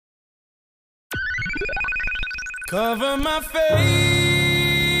Cover my face,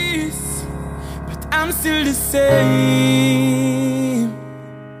 but I'm still the same.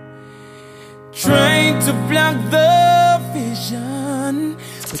 Trying to block the vision,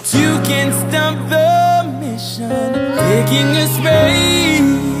 but you can't stop the mission. Taking a space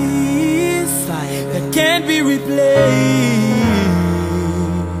that can't be replaced.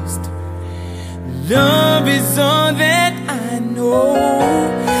 Love is all that I know.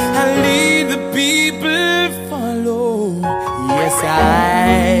 I lead the people follow. Yes, I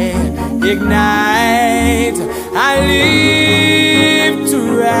ignite. I live to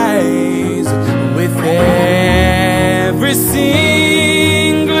rise with every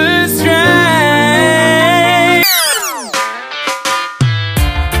single stride.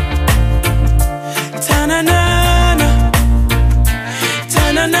 Ta-na-na-na,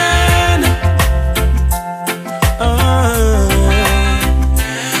 ta-na-na-na.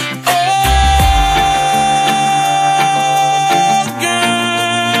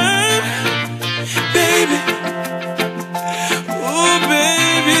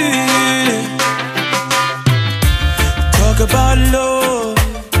 About love,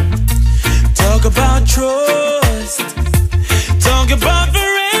 talk about trust, talk about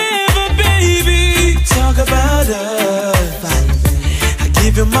forever, baby, talk about us. I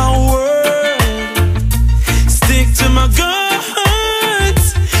give you my word, stick to my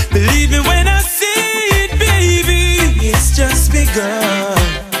guns, believe me when I say it, baby, it's just begun.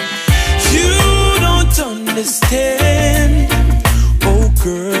 You don't understand, oh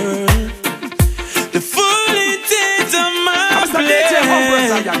girl, the full intent of my plan.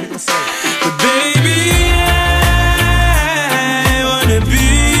 But baby, I wanna be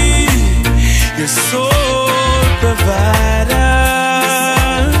your soul provider.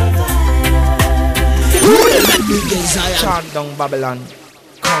 Chant down Babylon,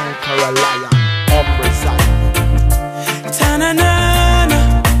 conquer a lion, humble Zion. Ta-na-na-na,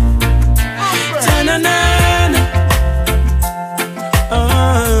 ta-na-na-na.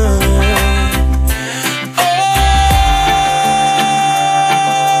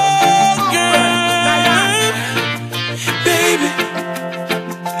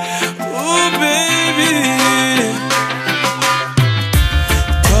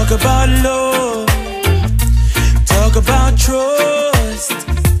 Talk about love, talk about trust,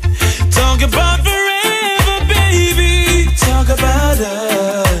 talk about forever, baby, talk about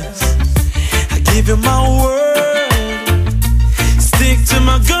us. I give you my word, stick to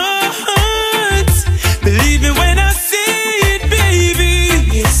my guns, believe me when I say it,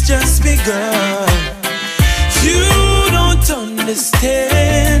 baby, it's just begun. You don't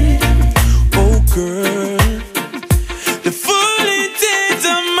understand, oh girl, the full intent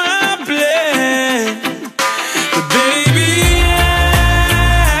of my plan. But baby, I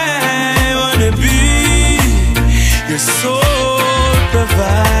wanna be your soul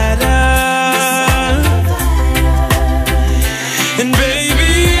provider. And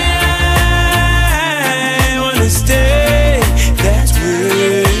baby, I wanna stay that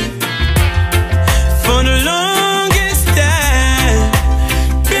way for the longest time.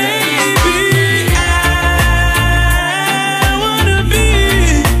 Baby, I wanna be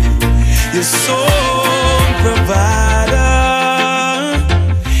your soul provider.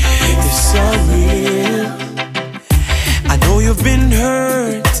 It's so real. I know you've been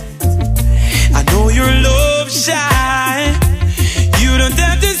hurt, I know you're love shy. You don't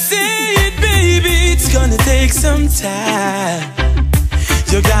have to say it, baby, it's gonna take some time.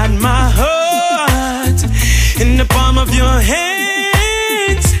 You got my heart in the palm of your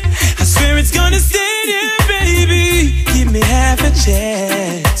hands. I swear it's gonna stay there, baby, give me half a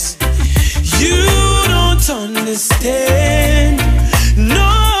chance. You don't understand,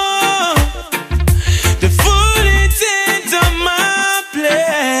 no, the full intent of my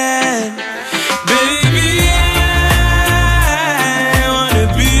plan. Baby, I wanna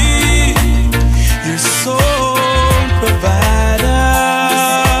be your soul provider.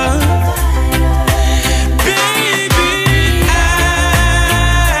 Baby, I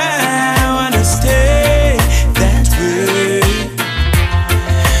wanna stay that way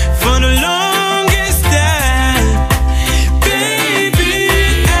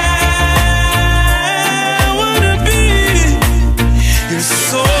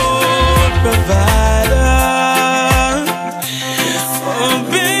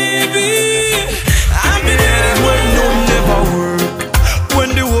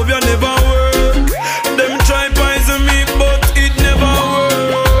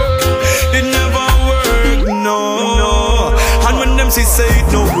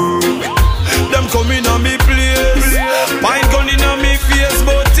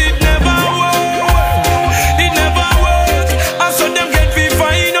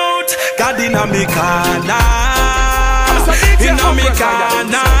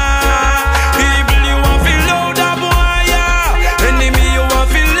corner. People you want feel loud a boy, yeah. Enemy you want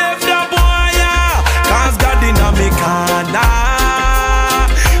feel left a boy, yeah. Cause God in a me corner,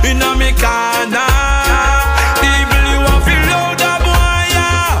 in a me corner. People you want feel loud a boy,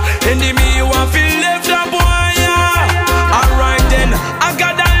 yeah. Enemy you want feel left a boy, yeah. Alright then, I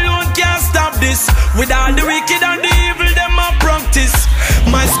God alone can't stop this. With all the wicked and the evil them a practice.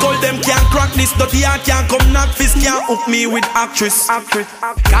 My skull them can't crack this. Dirty heart can't come knock fist. Can't hook me with actress.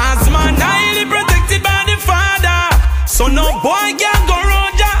 Cause man highly protected by the Father. So no boy can't go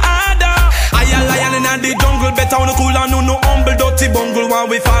round your harder. I a lion in the jungle. Better on the cool and no humble. Dirty bungle. When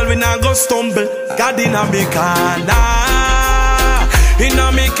we fall we not go stumble. God in a me corner, in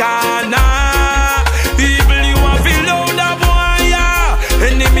a me corner. People you want feel loud a boy, yeah.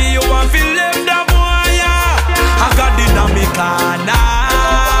 Enemy you want feel left a boy, yeah. I got in a me corner,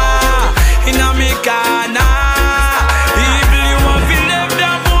 in a me corner. People you want feel left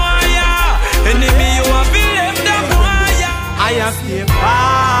a boy, yeah. Enemy you want feel left a boy, yeah. I have stay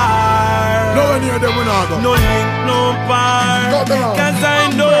far. No one near them will not go. No link, no bar. Cause I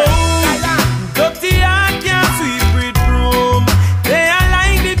know dirty heart can't sweep with broom. They are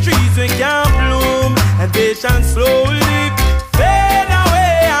like the trees we can't bloom, and they shall slowly fade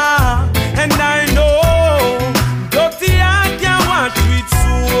away, and I know dirty heart can't wash with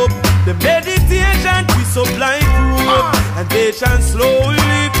soap. The meditation twist up like rope, and they shall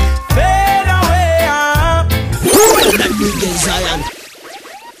slowly fade away.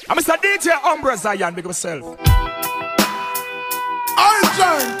 I'm Mr. DJ Umbra Zion, big yourself.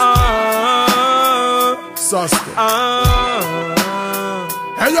 Sasco.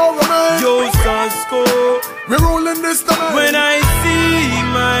 Hey yo, Romain. Yo, Sasco. We're rolling this time. When I see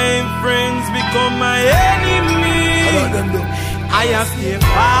my friends become my enemy, How about them do? I have stay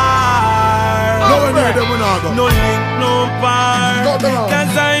far. No one near them will not go. No link, no bar. Go down.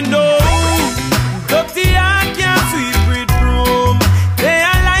 Cause I know dirty heart can't sweep with broom. They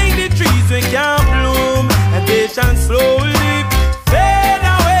are like the trees we can't bloom, and they shall slowly fade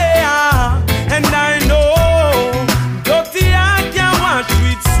away, and I know dirty heart can't wash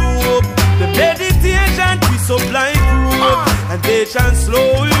with soap. The meditation twist up like rope, and they shall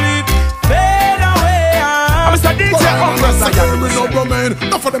slowly fade away. I'm Mr. DJ Umbra Zion. No Romain,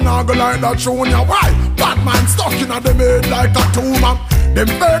 none of them not go like that tune. Yeah, why? Bad man stuck in a them head like a tumor. Them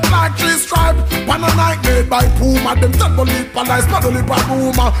fake like tree stripe, pan a night made by Puma. Them temple lip a lies, paddle lip a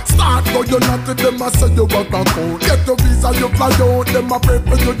rumor. Start go you not to them, I say you work a count. Get your visa, you fly out, them a pray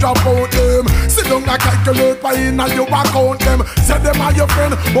for you drop out them. Sit down a calculate by in and you account them. Say them are your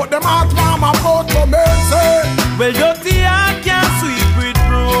friend, but them heart mama vote for me. Say, well, dirty heart can't sweep with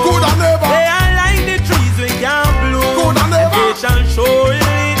broom. good and never. They are like the trees we can't bloom. Good and never. They shall surely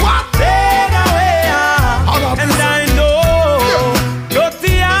fade away, and I know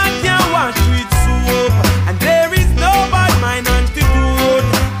dirty heart can't wash with soap, and there is no bad mind antidote.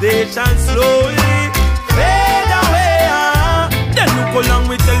 They shall slowly fade away. Then look how long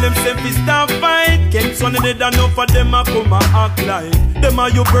we tell them say we stop fight. Can't son of them enough for them a come a act like them a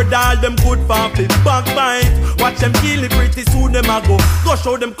your brother, all them good for backbite. Watch them kill it pretty soon them a go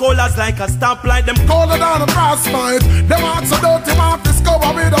show them colors like a stoplight. Them colder than a frostbite. Them hearts so dirty, want to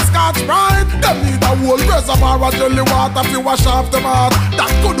discover with a Scotch Brite. Them need a whole reservoir of jelly water to wash off them heart.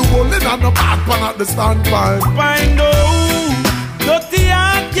 That could do only on the back pan at the standpipe. I know dirty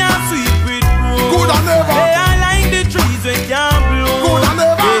heart can't sweep with broom. Good and never. They are like the trees we can't bloom. Good and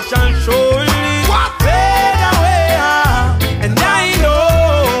never. They shall surely fade away, and I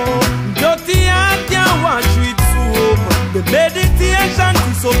know dirty heart can't wash with soap. The meditation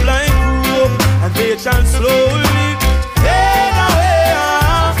is up like rope, and they shall slowly fade away.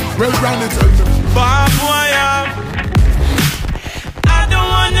 Well, Granny, tell me. Barbed wire. I don't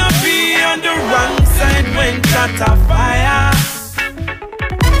wanna be on the wrong side when shot a fire.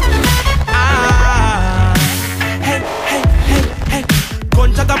 Hey. Gun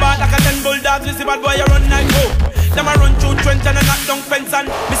shot about like a 10 bulldogs. We see bad boy run like hope. Them a run through trench and a knock down fence,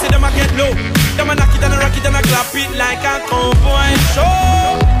 and we see them a get low. Them a knock it and a rock it and a clap it like a cowboy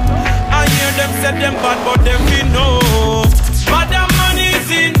show. I hear them say them bad, but them we know. Badda Man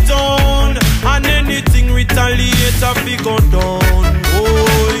is in town, and anything retaliate a fi go down.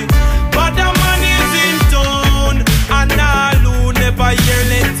 Boy, Badda Man is in town, and all who never hear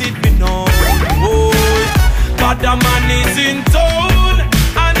let it be known. Boy, Badda Man is in town,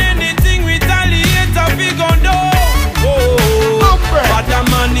 and anything retaliate a fi go down. Oh, Badda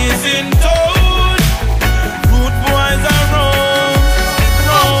Man is in town, good boys around.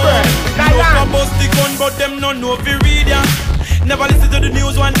 No, bust the gun, but them no know fi read ya. Never listen to the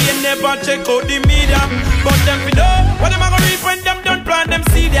news one day, never check out the media. But them fi know what them a go reap when them don't plant them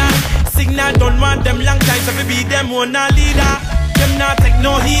seed ya. Signal don't want them long time, so fi be them one a leader. Them not take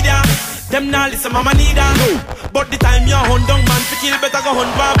no heed ya. Them not listen mama neither. But the time you hunt down man fi kill, better go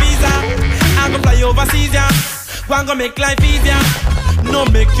hunt for visa. I go fly overseas ya. One go make life easier. No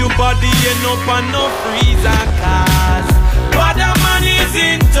make your body end up on no freezer. Cause Badda Man is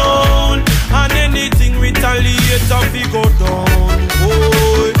in town, and anything retaliate off he go down.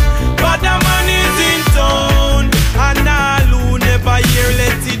 Oh, Badda Man is in town, and all who never hear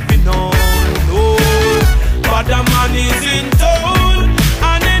let it be known. Oh, Badda Man is in town,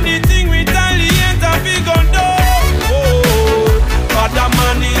 and anything retaliate off he go down. Oh, Badda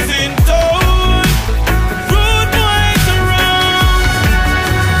Man is in town.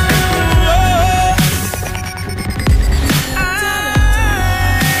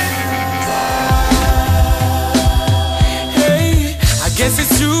 Guess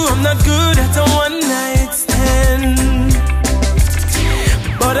it's true, I'm not good at a one-night stand,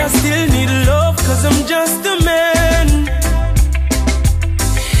 but I still need love, cause I'm just a man.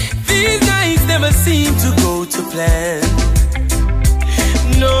 These nights never seem to go to plan.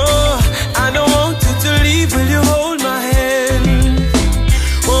 No, I don't want you to leave, will you hold my hand?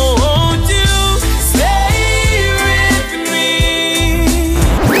 Oh, won't you stay with me?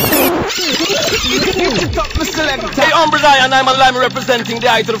 Hey, and I'm a lime representing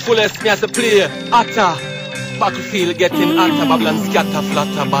the eye to the fullest. Me as a player, Atta, battlefield getting Atta, Babylon scatter,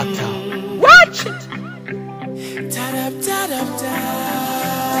 flatter, batter. Watch it!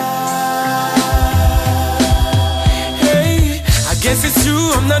 Hey, I guess it's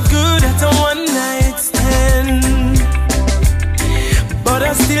true, I'm not good at a one-night stand, but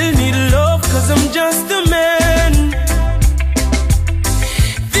I still need love, cause I'm just a man.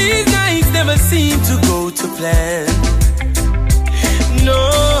 These nights never seem to go to plan. No,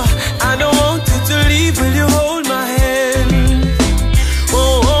 I don't want you to leave, will you hold my hand?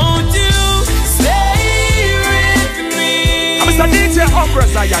 Oh, won't you stay with me? I'm Mr. DJ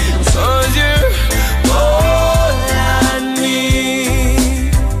Umbrella, I am. Cause you're all I need.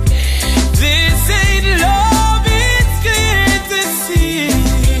 This ain't love, it's clear to see.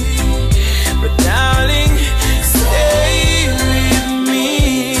 But darling, stay with me.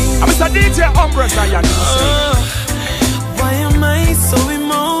 I'm Mr. DJ Umbrella, I am. Why am I so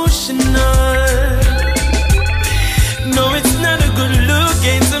emotional? No, it's not a good look,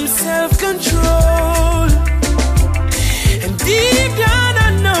 gain some self-control. And deep down I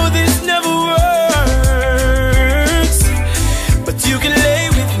know this never works, but you can lay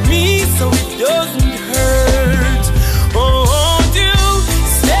with me so it doesn't hurt. Oh, won't you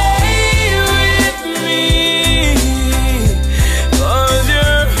stay with me? Cause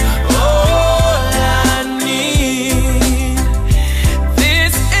you're all I need.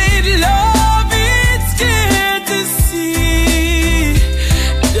 This ain't love, it's scared to see.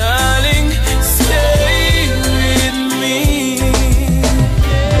 Darling, stay with me.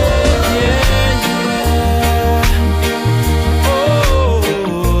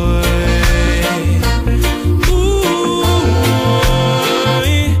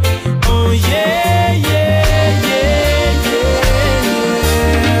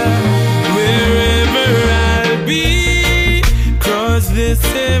 Wherever I'll be, cross the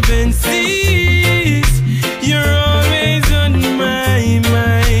 7 seas, you're always on my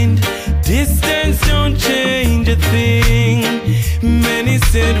mind. Distance don't change a thing. Many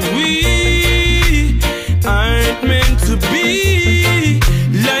said we aren't meant to be,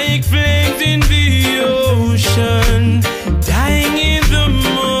 like flames in the ocean, dying in the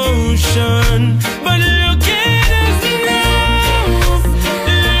motion. But look at us now,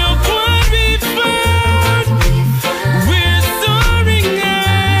 look what we found. We're soaring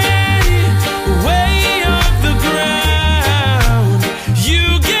high, way off the ground. You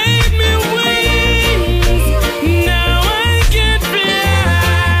gave me wings, now I can fly.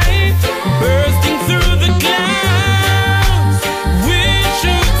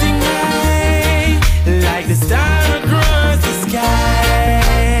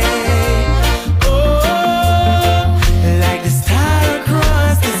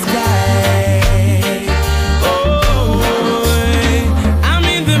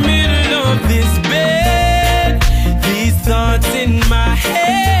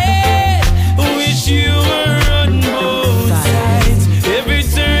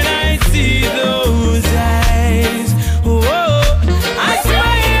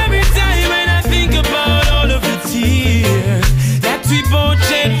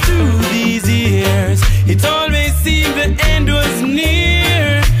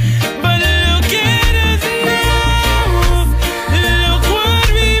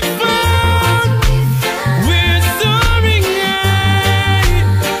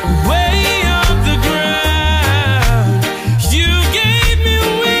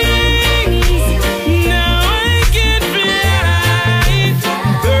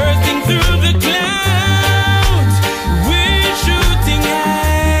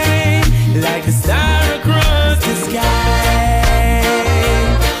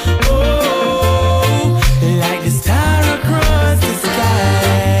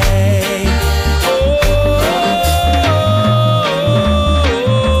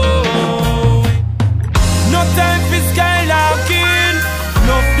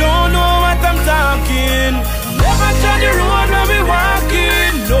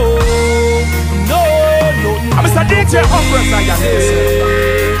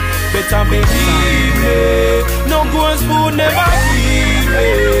 Better believe me. No ghost food never feed me.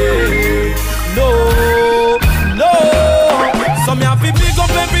 No. So me have to pick up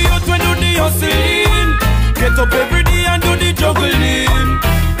every youth when do the hustling. Get up every day and do the juggling.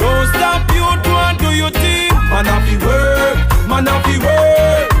 Don't stop you, go and do your thing. Man have to work, man have to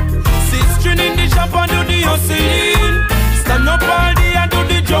work. Sister in the shop and do the hustling. Stand up all day and do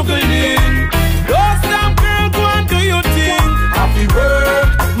the juggling. Don't stop girl, go and do your thing. Have to work,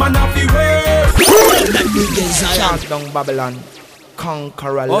 man have to work. Chant down Babylon,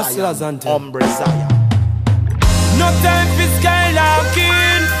 conqueror lion, Umbre Zion. No time for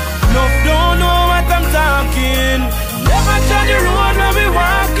skylarking. No, don't know what I'm talking. Never try the road where we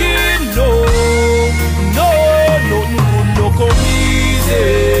walking. No, come easy.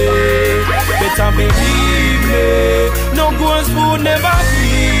 Better believe me. No ghost food never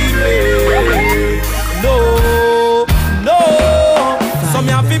feed me. No. So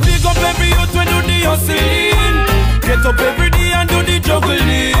me have to pick up every youth when do the hustling. Get up every day and do the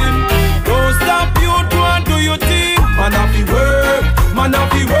juggling. Don't stop you, do and do your thing. Man have to work, man have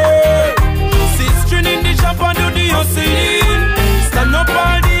to work. Sister in the shop and do the hustling. Stand up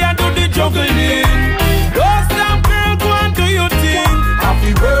all day and do the juggling. Don't stop girl, go and do your thing. Have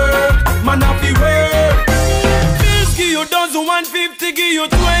to work, man have to work. Bills give you dozen, 150 give you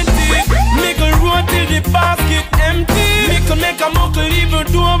 20. Make a road till the basket empty. Make a muckle even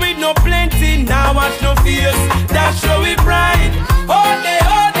do with no plenty. Now watch no fears, that show it bright. All day,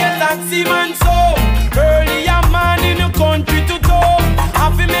 taxi man so. Early a man in the country to town.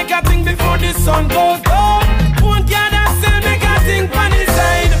 Have to make a thing before the sun goes down. Won't get a sell, make a thing pan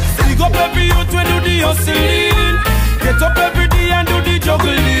inside. Pick up every youth when do the hustling. Get up every day and do the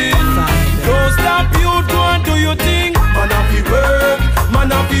juggling. Don't stop you, go and do your thing. Man have to work,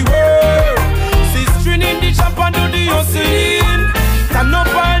 man have to work. Sister in the shop and do the hustling. Stand up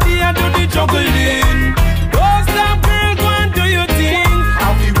all day and do the juggling. Don't stop girl, go and do your thing.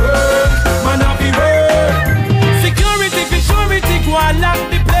 Have to work, man have to work. Security for surety, go and lock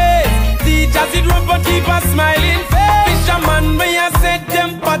the place. Teachers it rough but keep a smiling face. Fisherman may I set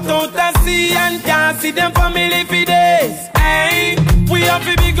them pot out to sea and can't see them family for days. Hey, we have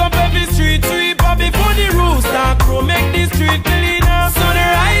to big up every street sweeper before the rooster crow make the street cleaner. So the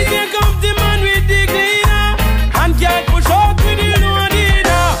rise here comes the man with the cleaner and can't push out with the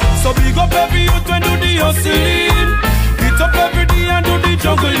loader. So big up every youth when do the hustling. Get up every day and do the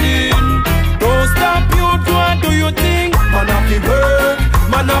juggling. Don't stop you, go and do your thing. Man have to work,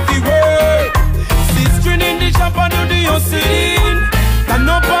 man have to work. Sister in the shop and do the hustling. Stand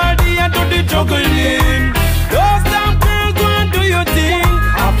up all day and do the juggling. Don't stop girl, go and do your thing.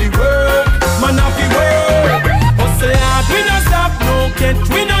 Have to work, man have to work. Hustle hard, we don't stop, no catch,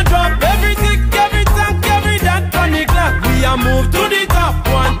 we don't drop. Every tick, every tack, every dot on the clock. We are moved to the top,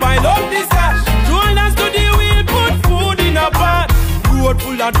 one pile up the stash. Roll us to the wheel, put food in a pot. Road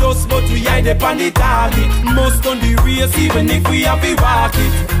full of dust, but we hide up on the target. Must on the race, even if we have to walk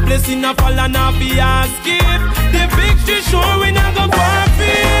it. Blessing a fall and a be ask it. The victory sure we not go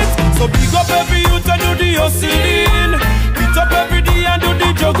forfeit. So big up every youth and do the hustling. Beat up every day and do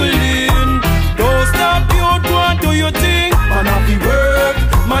the juggling. Don't stop you, go and do your thing. Man have to work,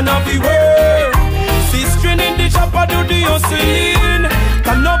 man have to work. Sister in the shop and do the hustling.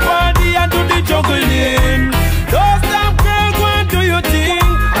 Stand up all day and do the juggling. Don't stop girl, go and do your thing.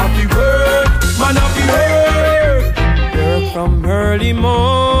 Have to work, man have to work. Work from early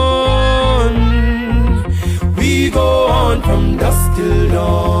morn. We go on from dusk till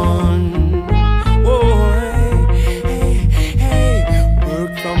dawn.